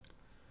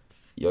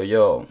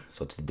Yo.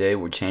 So today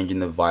we're changing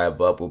the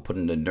vibe up. We're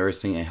putting the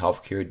nursing and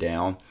healthcare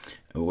down,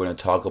 and we're going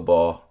to talk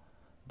about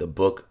the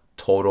book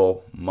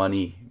Total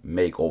Money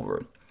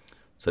Makeover.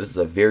 So this is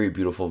a very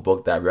beautiful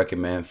book that I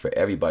recommend for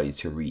everybody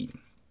to read.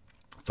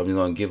 So I'm just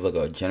going to give like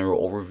a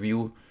general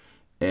overview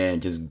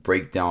and just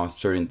break down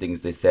certain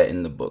things they said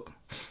in the book.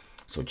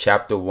 So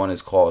chapter 1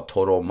 is called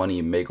Total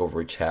Money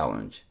Makeover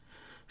Challenge.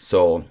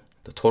 So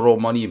the Total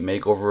Money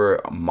Makeover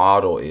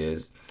model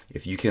is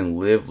if you can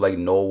live like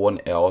no one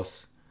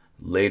else,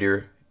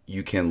 later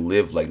you can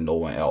live like no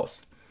one else.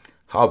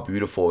 How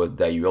beautiful is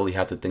that? You really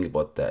have to think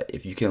about that.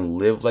 If you can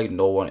live like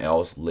no one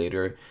else,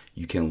 later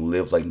you can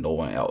live like no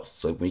one else.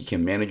 So when you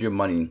can manage your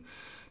money,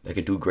 that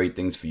can do great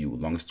things for you.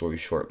 Long story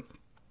short.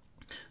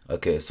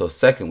 Okay, so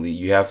secondly,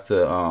 you have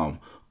to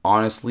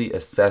honestly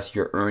assess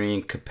your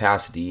earning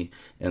capacity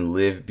and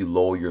live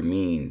below your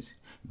means.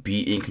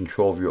 Be in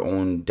control of your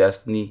own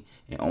destiny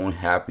and own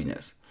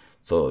happiness.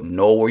 So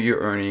know where you're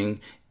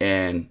earning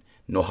and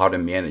know how to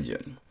manage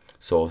it.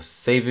 So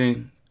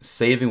saving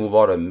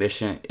without a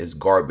mission is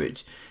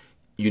garbage.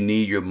 You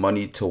need your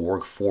money to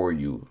work for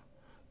you,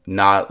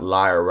 not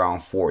lie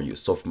around for you.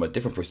 So from a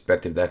different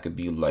perspective, that could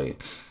be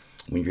like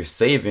when you're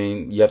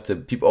saving, you have to.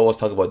 People always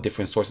talk about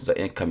different sources of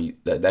income.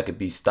 That could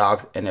be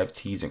stocks,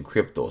 NFTs, and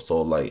crypto. So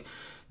like,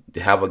 to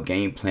have a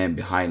game plan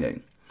behind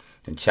it.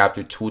 And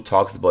chapter 2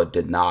 talks about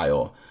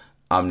denial.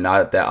 I'm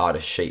not that out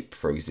of shape,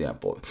 for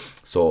example.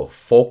 So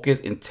focus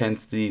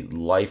intensity,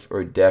 life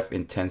or death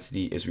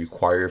intensity is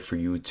required for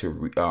you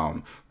to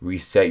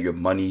reset your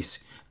money's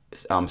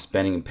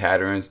spending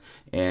patterns,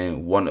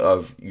 and one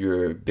of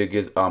your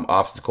biggest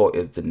obstacle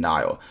is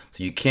denial.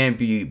 So you can't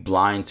be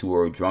blind to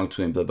or drunk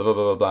to and blah blah blah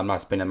blah blah. I'm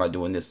not spending. I'm not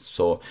doing this.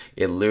 So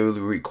it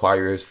literally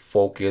requires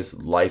focus,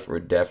 life or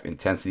death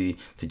intensity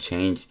to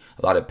change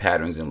a lot of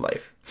patterns in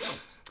life.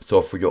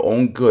 So for your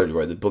own good,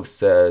 right? The book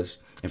says,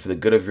 and for the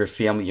good of your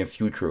family and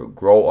future,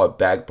 grow a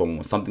backbone.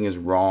 When something is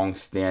wrong,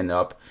 stand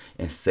up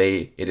and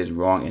say it is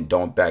wrong and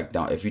don't back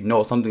down. If you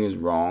know something is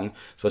wrong,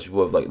 especially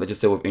with like, let's just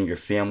say within your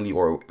family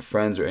or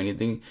friends or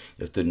anything,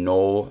 you have to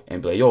know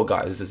and be like, yo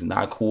guys, this is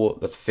not cool.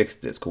 Let's fix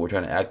this because we're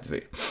trying to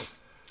activate.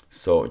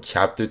 So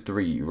chapter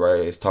 3,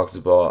 right? It talks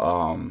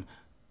about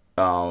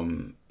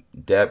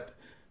debt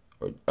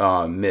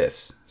or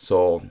myths.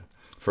 So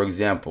for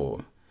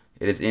example,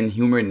 it is in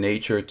human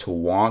nature to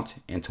want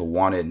and to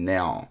want it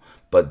now.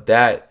 But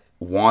that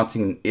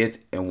wanting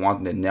it and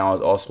wanting it now is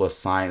also a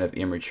sign of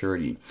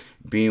immaturity.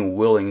 Being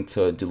willing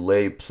to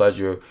delay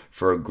pleasure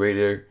for a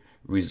greater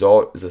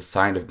result is a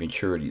sign of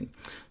maturity.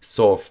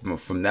 So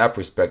from that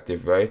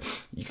perspective, right,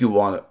 you could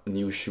want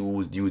new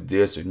shoes, new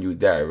this or new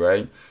that,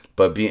 right?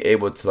 But being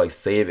able to like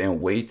save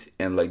and wait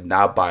and like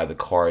not buy the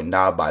car,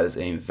 not buy this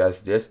and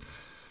invest this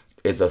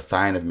is a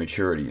sign of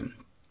maturity.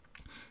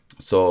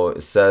 So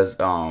it says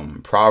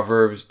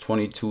Proverbs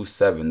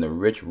 22:7, the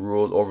rich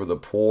rules over the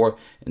poor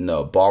and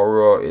the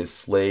borrower is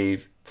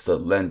slave to the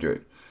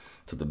lender.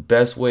 So the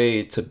best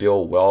way to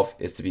build wealth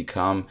is to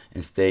become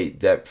and stay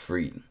debt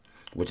free,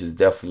 which is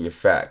definitely a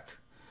fact.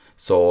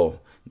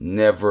 So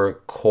never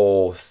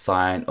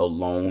co-sign a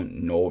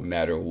loan no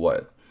matter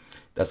what.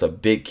 That's a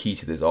big key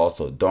to this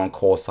also. Don't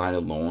co-sign a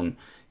loan.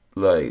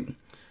 Like,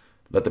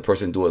 let the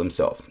person do it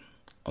themselves.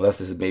 Unless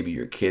this is maybe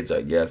your kids,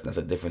 I guess. That's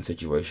a different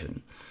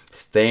situation.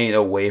 Staying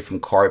away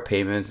from car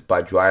payments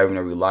by driving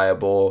a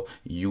reliable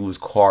used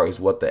car is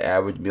what the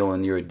average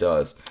millionaire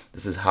does.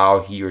 This is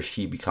how he or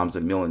she becomes a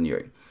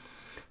millionaire.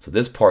 So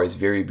this part is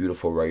very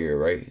beautiful right here,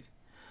 right?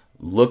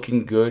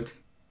 Looking good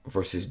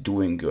versus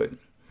doing good.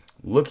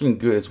 Looking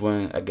good is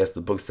when, I guess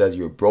the book says,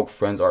 your broke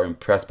friends are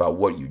impressed by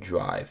what you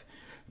drive.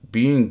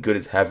 Being good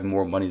is having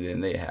more money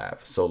than they have.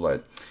 So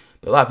like,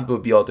 a lot of people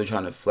be out there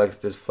trying to flex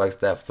this, flex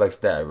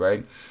that,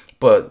 right?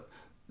 But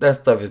that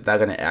stuff is not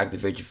going to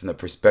activate you from the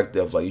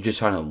perspective of like you're just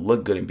trying to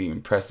look good and be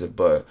impressive.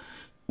 But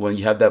when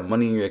you have that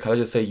money in your account,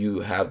 let's just say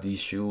you have these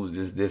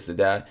shoes, this,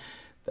 that.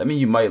 I mean,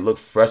 you might look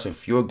fresh and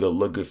feel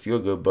good, feel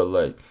good. But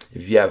like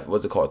if you have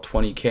what's it called,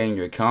 20K in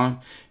your account,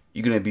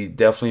 you're gonna be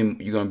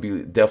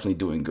definitely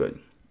doing good,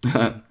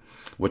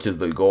 which is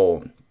the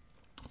goal.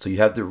 So you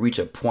have to reach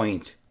a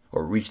point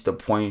or reach the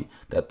point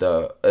that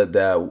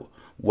that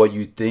what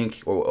you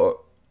think or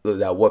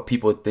that what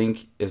people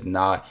think is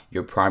not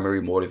your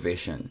primary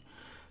motivation.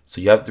 So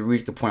you have to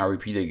reach the point, I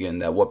repeat again,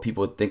 that what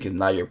people think is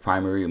not your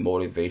primary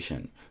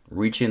motivation.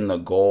 Reaching the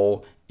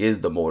goal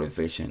is the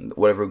motivation.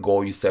 Whatever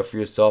goal you set for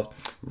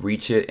yourself,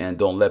 reach it and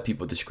don't let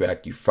people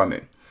distract you from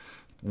it,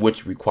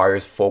 which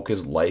requires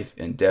focus, life,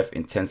 and death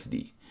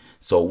intensity.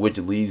 So which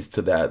leads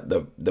to that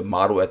the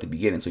model at the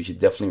beginning. So you should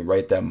definitely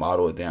write that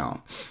model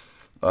down.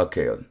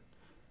 Okay,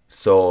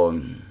 so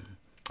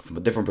from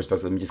a different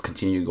perspective, let me just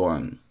continue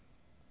going.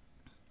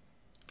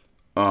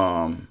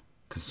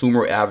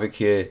 Consumer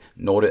advocate,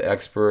 know the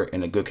expert,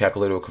 and a good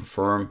calculator will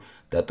confirm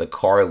that the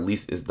car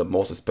lease is the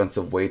most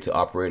expensive way to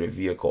operate a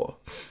vehicle.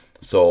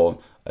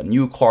 So a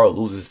new car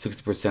loses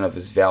 60% of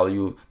its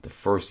value the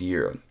first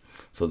year.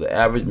 So the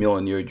average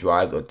millionaire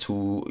drives a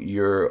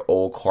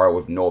 2-year-old car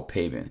with no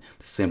payment.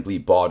 They simply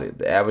bought it.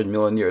 The average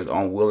millionaire is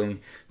unwilling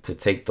to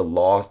take the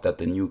loss that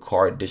the new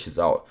car dishes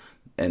out.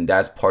 And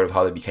that's part of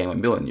how they became a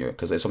millionaire.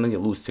 Because if something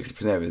can lose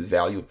 60% of its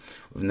value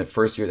within the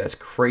first year, that's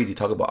crazy.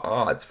 Talk about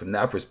odds from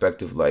that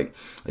perspective. Like,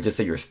 let's just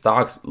say your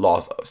stocks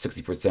lost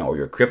 60% or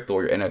your crypto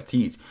or your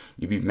NFTs.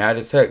 You'd be mad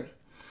as heck.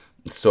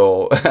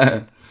 So,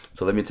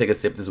 so let me take a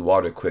sip of this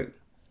water quick.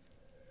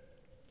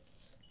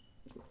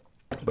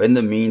 But in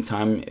the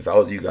meantime, if I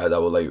was you guys, I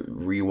would like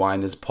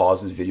rewind this,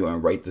 pause this video,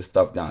 and write this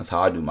stuff down. That's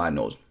how I do my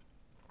notes.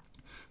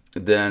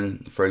 Then,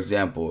 for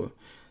example,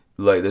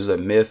 like there's a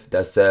myth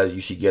that says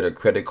you should get a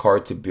credit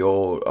card to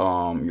build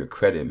your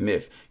credit.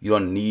 Myth. You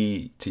don't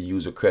need to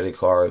use a credit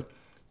card.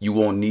 You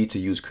won't need to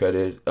use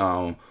credit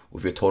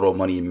with your total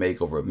money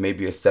makeover,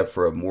 maybe except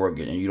for a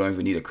mortgage, and you don't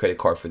even need a credit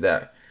card for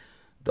that.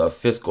 The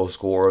fiscal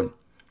score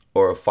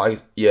or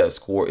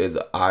score is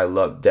a I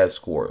love debt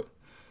score.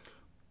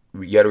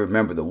 You got to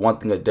remember, the one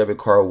thing a debit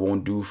card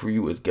won't do for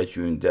you is get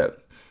you in debt.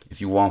 If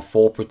you want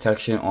full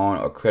protection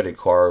on a credit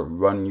card,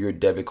 run your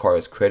debit card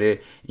as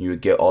credit and you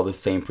get all the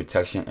same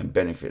protection and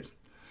benefits.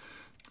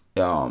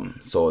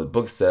 So the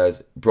book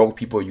says broke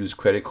people use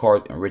credit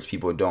cards and rich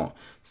people don't.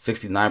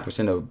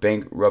 69% of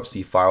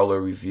bankruptcy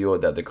filers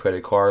revealed that the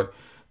credit card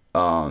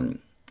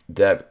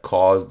debt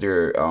caused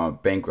their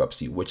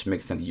bankruptcy, which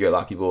makes sense. You hear a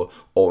lot of people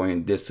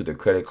owing this to the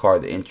credit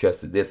card, the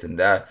interest of this and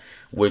that,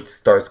 which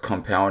starts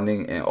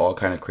compounding and all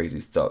kind of crazy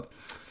stuff.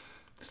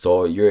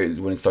 So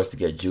when it starts to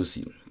get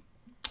juicy.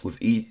 With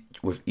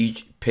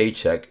each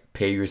paycheck,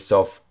 pay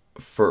yourself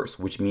first,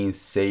 which means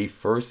save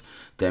first,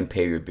 then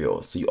pay your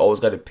bills. So you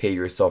always got to pay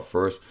yourself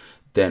first,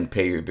 then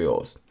pay your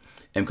bills.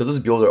 And because those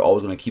bills are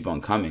always going to keep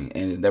on coming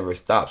and it never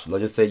stops. So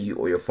let's just say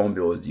your phone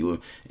bill is due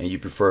and you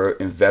prefer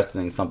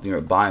investing in something or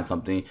buying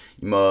something,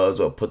 you might as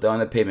well put that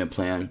on a payment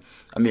plan.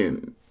 I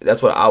mean,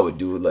 that's what I would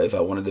do, like if I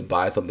wanted to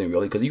buy something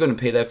really, because you're going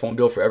to pay that phone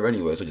bill forever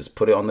anyway. So just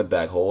put it on the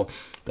back hole,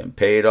 then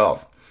pay it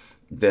off.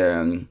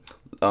 Then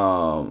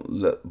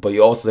but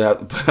you also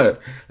have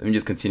let me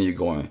just continue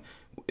going.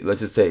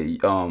 Let's just say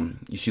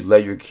you should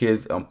let your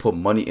kids put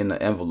money in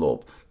the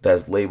envelope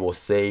that's labeled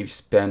save,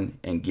 spend,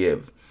 and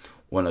give.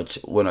 When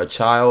a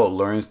child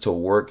learns to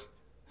work,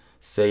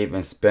 save,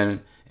 and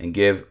spend and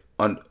give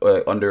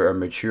under a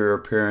mature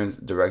parent's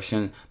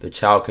direction, the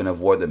child can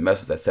avoid the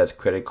message that says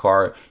credit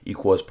card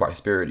equals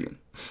prosperity.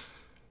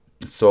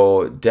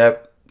 So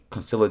debt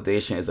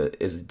consolidation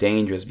is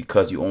dangerous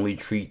because you only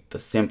treat the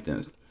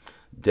symptoms.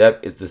 Debt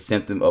is the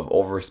symptom of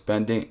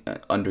overspending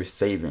and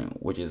undersaving,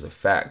 which is a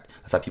fact.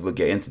 That's how people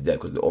get into debt,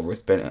 because they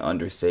overspend and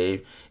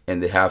undersave,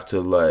 and they have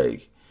to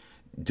like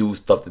do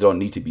stuff they don't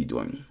need to be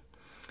doing.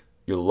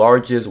 Your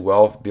largest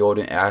wealth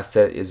building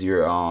asset is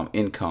your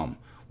income.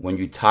 When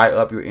you tie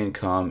up your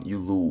income, you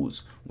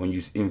lose. When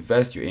you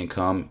invest your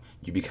income,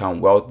 you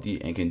become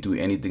wealthy and can do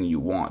anything you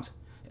want,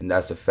 and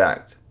that's a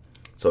fact.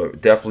 So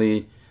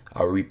definitely,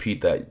 I'll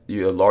repeat that.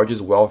 Your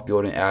largest wealth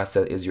building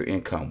asset is your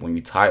income. When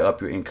you tie up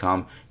your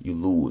income, you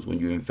lose. When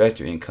you invest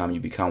your income, you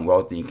become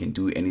wealthy and can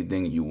do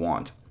anything you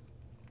want.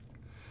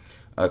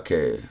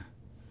 Okay.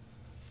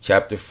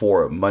 Chapter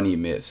 4, money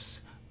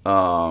myths.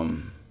 So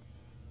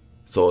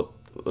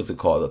what's it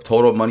called? The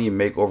total money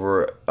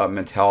makeover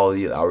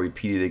mentality. I'll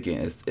repeat it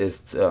again. Is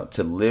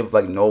to live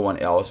like no one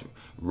else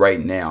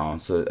right now.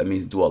 So that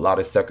means do a lot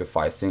of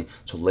sacrificing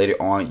so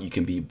later on you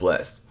can be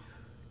blessed.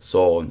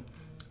 So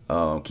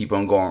keep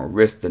on going.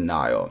 Risk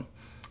denial.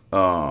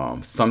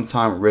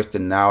 Sometimes risk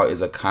denial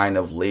is a kind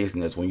of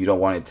laziness when you don't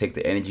want to take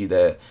the energy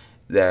that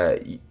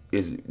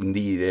is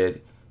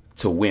needed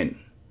to win.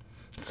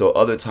 So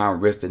other time,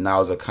 risk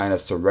denial is a kind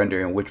of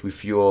surrender in which we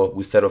feel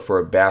we settle for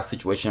a bad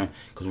situation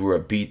because we were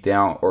beat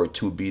down or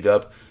too beat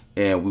up,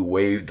 and we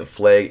wave the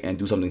flag and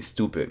do something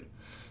stupid.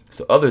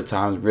 So other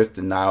times, risk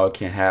denial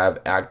can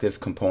have active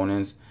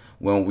components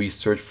when we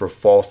search for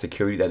false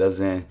security that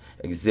doesn't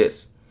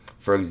exist.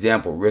 For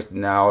example, risk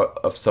denial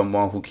of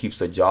someone who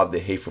keeps a job they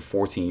hate for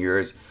 14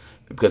 years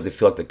because they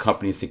feel like the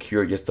company is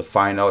secure, just to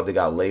find out they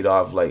got laid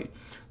off like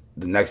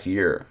the next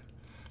year.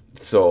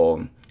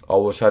 So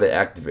always try to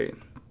activate.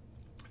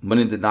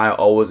 Money denial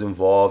always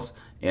involves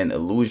an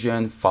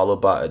illusion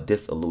followed by a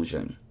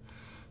disillusion.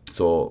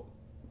 So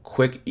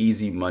quick,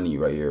 easy money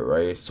right here,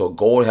 right? So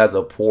gold has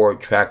a poor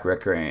track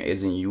record and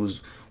isn't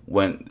used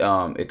when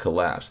it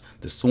collapsed.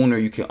 The sooner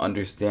you can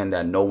understand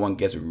that no one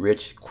gets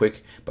rich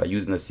quick by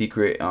using the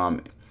secret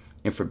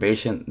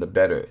information, the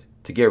better.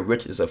 To get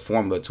rich is a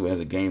formula to it,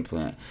 as a game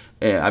plan.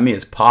 And I mean,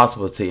 it's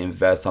possible to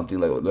invest something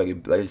like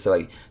you said,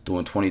 like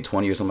doing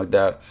 2020 or something like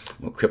that.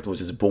 When crypto was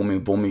just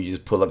booming, you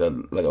just put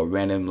like a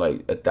random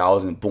like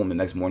 1,000, boom, the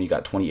next morning you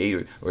got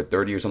 28 or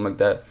 30 or something like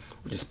that,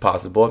 which is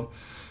possible.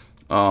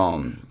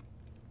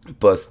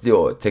 But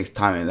still, it takes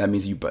time, and that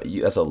means you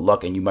that's a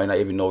luck, and you might not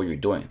even know what you're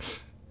doing.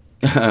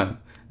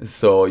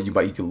 So you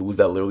can lose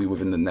that literally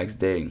within the next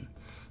day.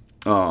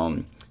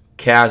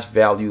 Cash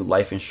value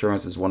life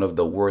insurance is one of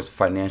the worst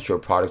financial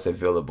products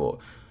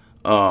available.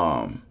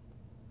 God,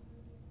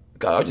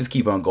 I'll just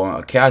keep on going.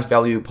 A cash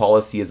value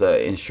policy is an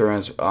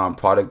insurance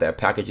product that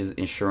packages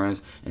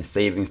insurance and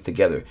savings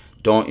together.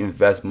 Don't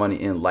invest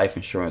money in life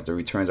insurance. The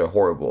returns are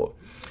horrible.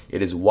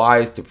 It is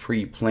wise to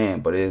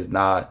pre-plan, but it is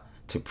not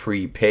to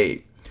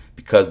prepay,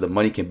 because the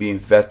money can be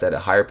invested at a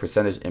higher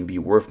percentage and be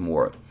worth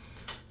more.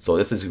 So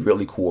this is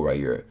really cool right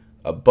here.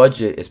 A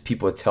budget is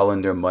people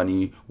telling their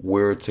money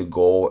where to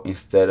go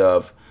instead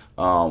of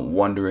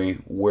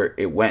wondering where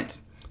it went.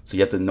 So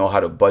you have to know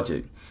how to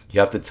budget. You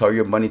have to tell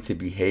your money to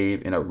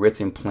behave, and a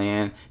written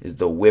plan is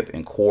the whip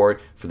and cord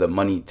for the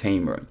money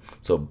tamer.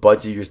 So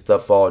budget your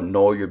stuff out,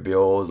 know your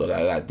bills. Okay,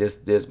 I got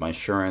this, my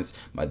insurance,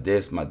 my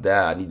this, my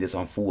that. I need this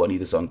on food, I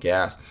need this on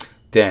gas.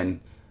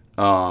 Then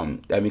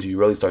that means you're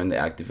really starting to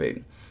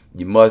activate.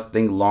 You must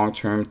think long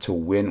term to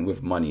win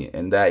with money,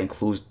 and that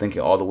includes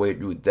thinking all the way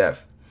through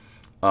death.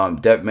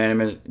 Debt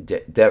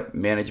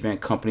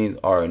management companies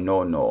are a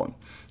no-no.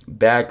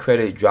 Bad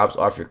credit drops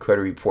off your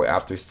credit report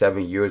after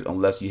 7 years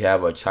unless you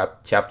have a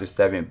Chapter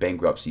 7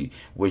 bankruptcy,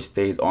 which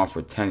stays on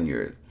for 10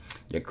 years.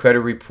 Your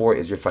credit report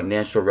is your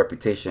financial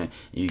reputation.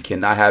 You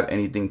cannot have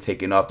anything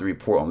taken off the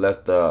report unless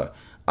the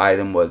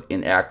item was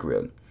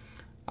inaccurate.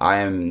 I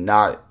am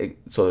not.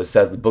 So it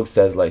says, the book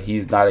says, like,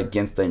 he's not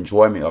against the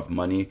enjoyment of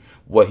money.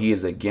 What he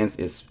is against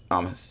is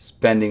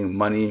spending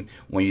money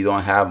when you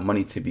don't have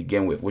money to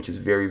begin with, which is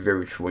very,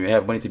 very true. When you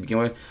have money to begin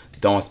with,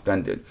 don't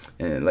spend it.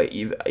 And like,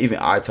 even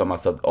I tell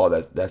myself all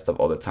that stuff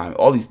all the time.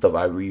 All these stuff,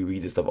 I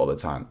reread this stuff all the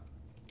time.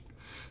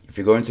 If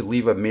you're going to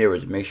leave a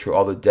marriage, make sure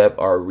all the debt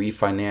are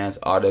refinanced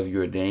out of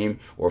your name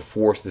or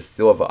forced to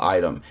steal of an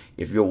item.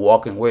 If you're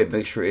walking away,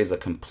 make sure it's a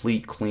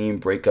complete, clean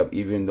breakup,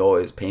 even though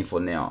it's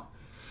painful now.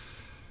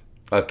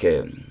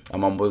 Okay,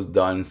 I'm almost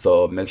done.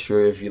 So make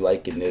sure, if you're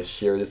liking this,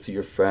 share this to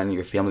your friend,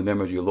 your family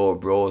members, your little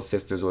bros,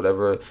 sisters,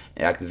 whatever,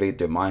 and activate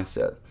their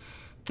mindset.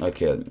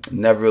 Okay,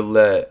 never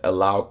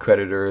allow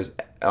creditors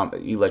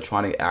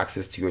electronic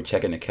access to your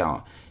checking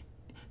account.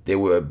 They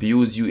will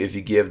abuse you if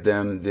you give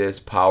them this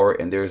power,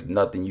 and there's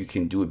nothing you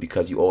can do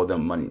because you owe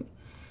them money.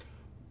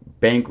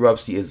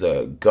 Bankruptcy is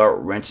a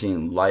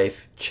gut-wrenching,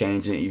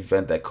 life-changing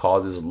event that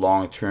causes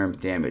long-term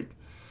damage.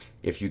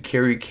 If you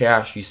carry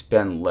cash, you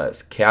spend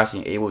less. Cash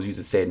enables you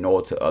to say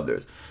no to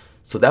others.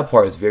 So that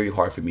part is very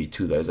hard for me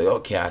too, though. It's like, oh,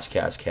 cash,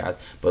 cash, cash.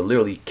 But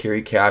literally,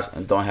 carry cash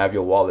and don't have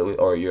your wallet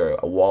or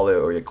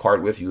your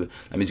card with you.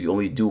 That means you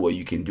only do what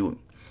you can do.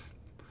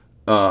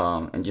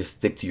 And just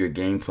stick to your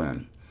game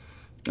plan.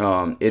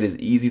 It is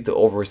easy to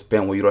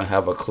overspend when you don't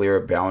have a clear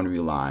boundary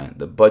line.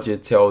 The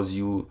budget tells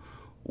you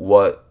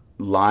what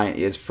line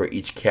is for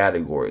each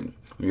category.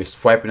 When you're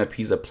swiping a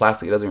piece of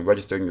plastic, it doesn't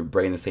register in your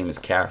brain the same as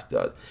cash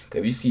does.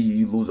 If you see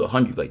you lose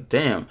 100, like,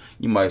 damn,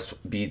 you might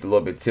be a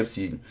little bit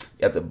tipsy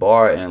at the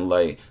bar and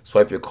like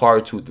swipe your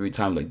card 2-3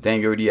 times, like,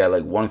 damn, you're already at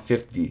like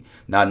 150,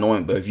 not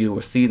knowing. But if you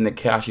were seeing the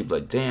cash, you'd be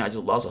like, damn, I just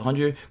lost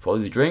 100 for all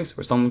these drinks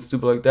or something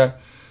stupid like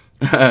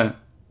that.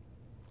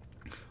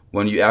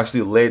 When you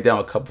actually lay down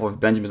a couple of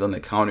Benjamins on the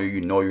counter,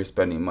 you know you're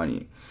spending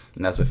money,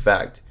 and that's a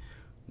fact.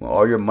 When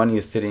all your money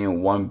is sitting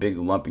in one big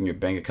lump in your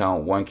bank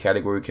account, one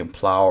category can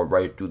plow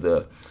right through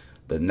the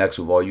next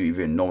without you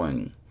even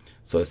knowing.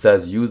 So it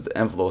says, use the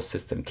envelope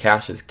system.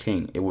 Cash is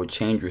king. It will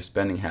change your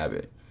spending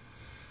habit.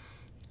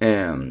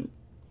 And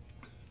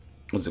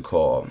what's it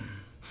called?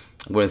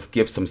 I'm going to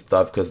skip some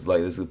stuff because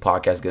like this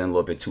podcast is getting a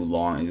little bit too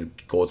long, and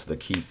just go to the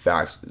key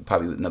facts.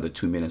 Probably another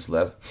 2 minutes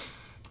left.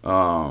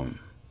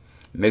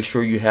 Make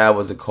sure you have,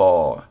 what's it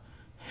called,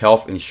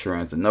 health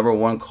insurance. The number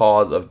one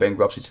cause of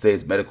bankruptcy today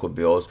is medical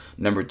bills.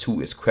 Number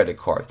 2 is credit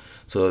cards.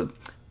 So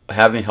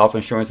having health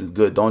insurance is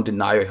good. Don't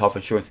deny your health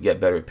insurance to get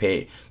better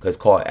pay, because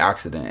it's called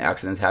accident.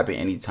 Accidents happen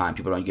anytime.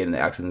 People don't get into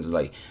accidents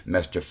like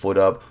mess their foot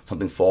up,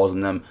 something falls in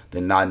them, they're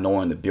not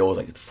knowing the bill is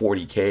like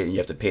 $40K and you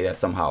have to pay that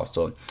somehow.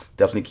 So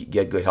definitely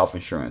get good health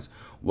insurance.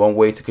 One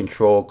way to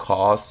control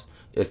costs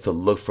is to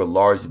look for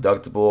large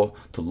deductible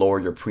to lower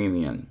your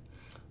premium.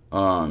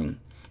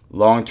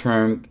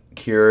 Long-term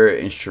care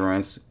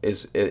insurance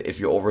is, if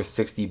you're over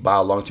 60, buy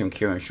a long-term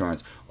care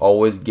insurance.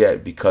 Always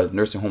get, because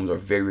nursing homes are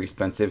very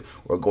expensive,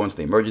 or going to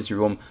the emergency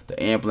room,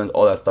 the ambulance,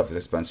 all that stuff is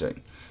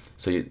expensive.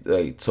 So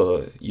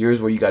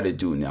here's what you got to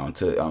do now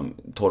to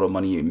total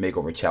money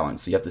makeover challenge.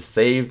 So you have to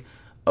save,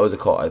 what's it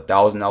called,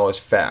 $1,000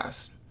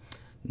 fast.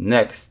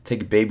 Next,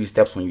 take baby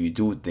steps when you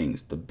do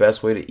things. The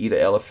best way to eat an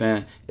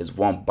elephant is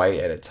one bite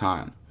at a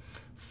time.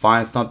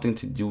 Find something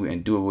to do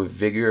and do it with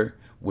vigor,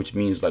 which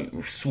means like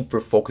super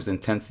focused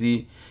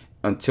intensity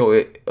until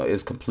it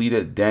is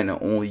completed. Then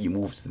and only you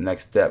move to the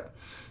next step.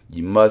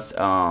 You must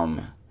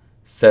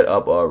set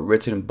up a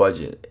written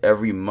budget.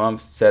 Every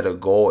month, set a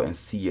goal and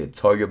see it.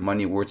 Tell your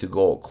money where to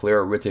go.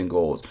 Clear written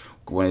goals.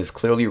 When it's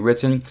clearly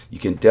written, you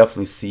can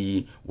definitely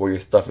see where your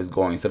stuff is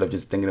going instead of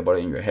just thinking about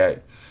it in your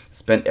head.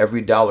 Spend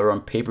every dollar on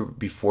paper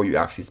before you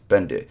actually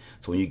spend it.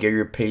 So when you get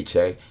your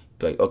paycheck,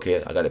 be like,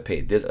 okay, I gotta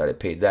pay this, I gotta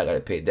pay that, I gotta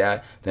pay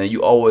that. Then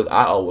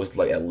I always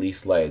like at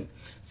least like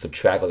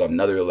subtract like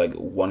another like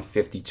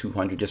 150,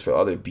 200 just for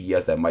other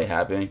BS that might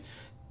happen.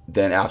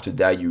 Then after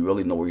that, you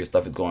really know where your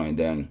stuff is going.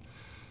 Then,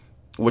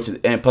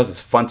 and plus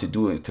it's fun to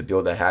do it, to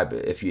build a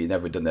habit if you've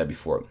never done that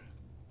before.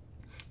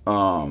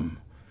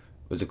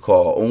 What's it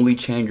called? Only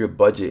change your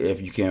budget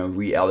if you can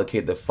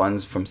reallocate the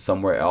funds from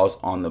somewhere else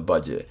on the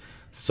budget.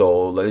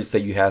 So let's say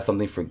you had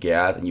something for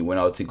gas and you went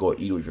out to go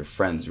eat with your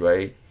friends,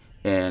 right?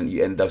 And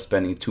you ended up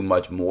spending too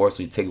much more,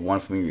 so you take one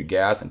from your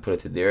gas and put it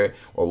to there,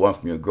 or one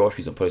from your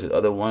groceries and put it to the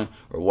other one,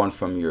 or one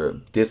from your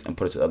this and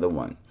put it to the other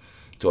one.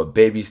 So a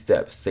baby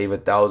step: save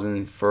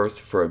 1,000 first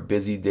for a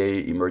busy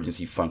day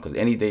emergency fund, because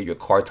any day your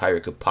car tire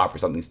could pop or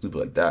something stupid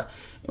like that,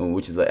 and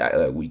which is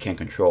like we can't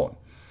control.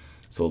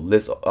 So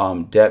list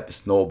debt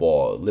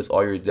snowball. List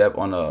all your debt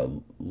on a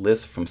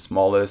list from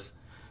smallest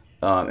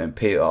and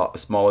pay off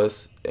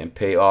smallest and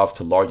pay off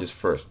to largest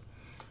first.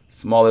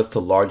 Smallest to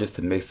largest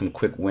to make some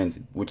quick wins,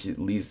 which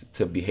leads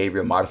to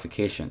behavior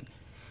modification.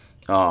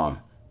 Um,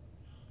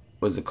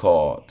 what's it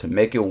called? To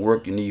make it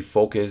work, you need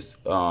focus.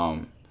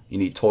 You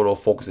need total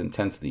focus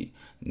intensity.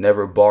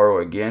 Never borrow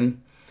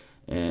again.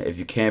 And if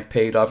you can't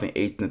pay it off in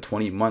 18 to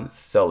 20 months,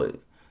 sell it.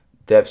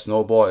 Debt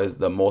snowball is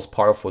the most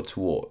powerful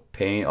tool.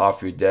 Paying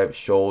off your debt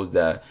shows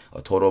that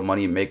a total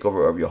money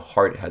makeover of your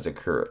heart has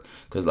occurred.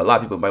 Because a lot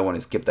of people might want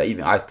to skip that.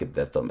 Even I skipped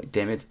that stuff. I'm like,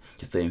 damn it,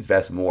 just to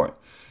invest more,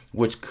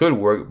 which could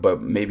work,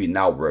 but maybe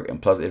not work. And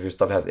plus, if your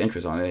stuff has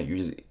interest on it, you're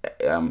just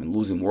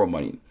losing more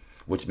money,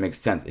 which makes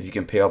sense. If you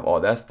can pay off all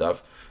that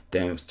stuff,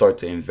 then start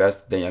to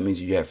invest. Then that means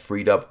you have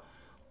freed up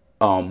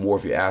more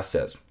of your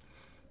assets.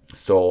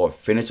 So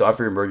finish off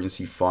your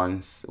emergency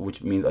funds,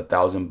 which means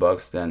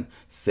 $1,000. Then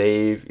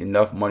save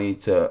enough money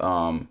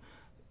to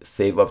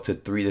save up to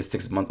 3 to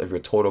 6 months of your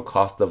total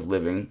cost of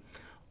living.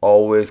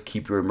 Always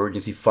keep your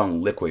emergency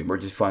fund liquid.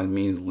 Emergency fund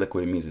means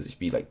liquid. It means it should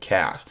be like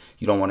cash.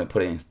 You don't want to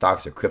put it in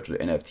stocks or crypto or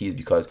NFTs,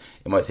 because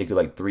it might take you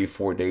like 3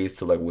 4 days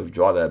to like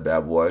withdraw that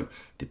bad boy,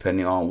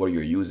 depending on what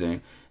you're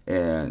using.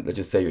 And let's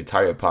just say your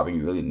tire popping,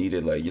 you really need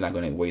it. Like, you're not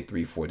gonna wait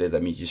 3 4 days.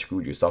 That means you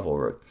screwed yourself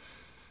over.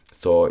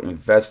 So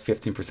invest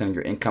 15% of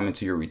your income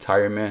into your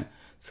retirement.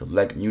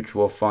 Select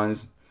mutual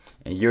funds.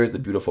 And here's the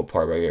beautiful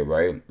part right here,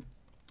 right?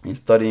 In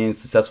studying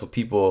successful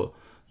people,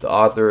 the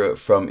author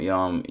from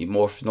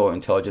Emotional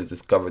Intelligence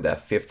discovered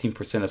that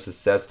 15% of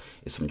success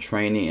is from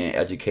training and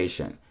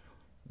education.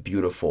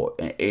 Beautiful.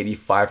 And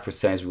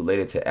 85% is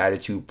related to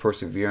attitude,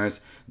 perseverance,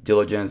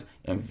 diligence,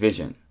 and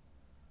vision.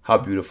 How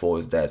beautiful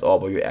is that? It's all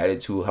about your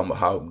attitude,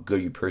 how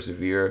good you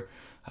persevere,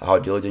 how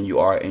diligent you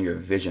are, and your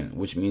vision,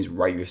 which means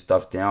write your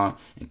stuff down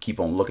and keep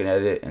on looking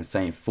at it and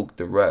saying "fuck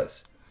the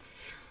rest."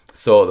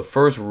 So the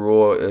first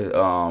rule is,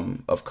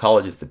 of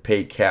college is to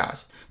pay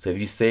cash. So if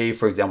you save,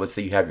 for example, let's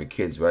say you have your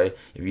kids, right?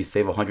 If you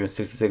save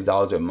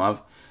 $166 a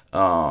month,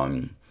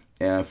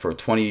 and for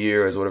 20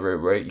 years, whatever,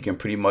 right, you can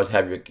pretty much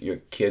have your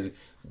kids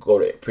go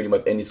to pretty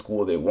much any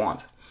school they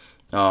want.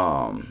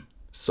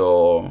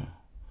 So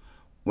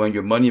when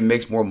your money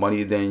makes more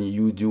money than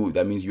you do,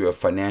 that means you're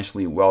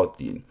financially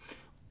wealthy.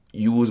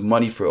 Use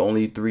money for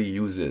only three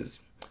uses: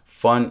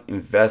 fun,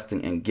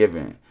 investing, and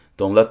giving.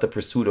 Don't let the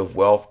pursuit of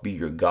wealth be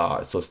your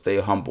God, so stay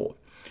humble.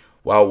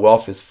 While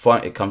wealth is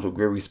fun, it comes with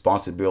great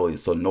responsibility,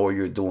 so know what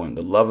you're doing.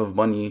 The love of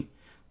money,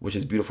 which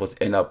is beautiful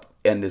to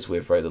end this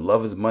with, right? The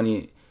love of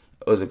money,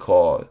 what is it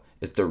called?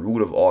 It's the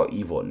root of all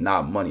evil,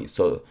 not money.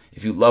 So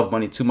if you love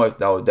money too much,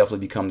 that will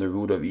definitely become the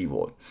root of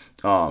evil.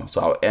 So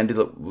I'll end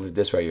it with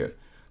this right here.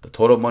 The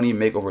total money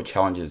makeover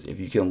challenges. If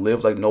you can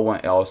live like no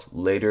one else,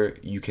 later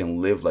you can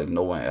live like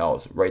no one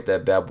else. Write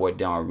that bad boy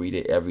down. Read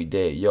it every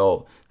day.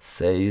 Yo,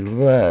 say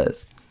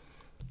less.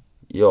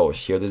 Yo,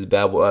 share this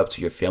bad boy up to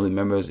your family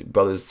members,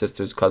 brothers,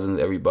 sisters, cousins,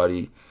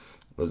 everybody.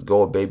 Let's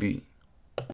go, baby.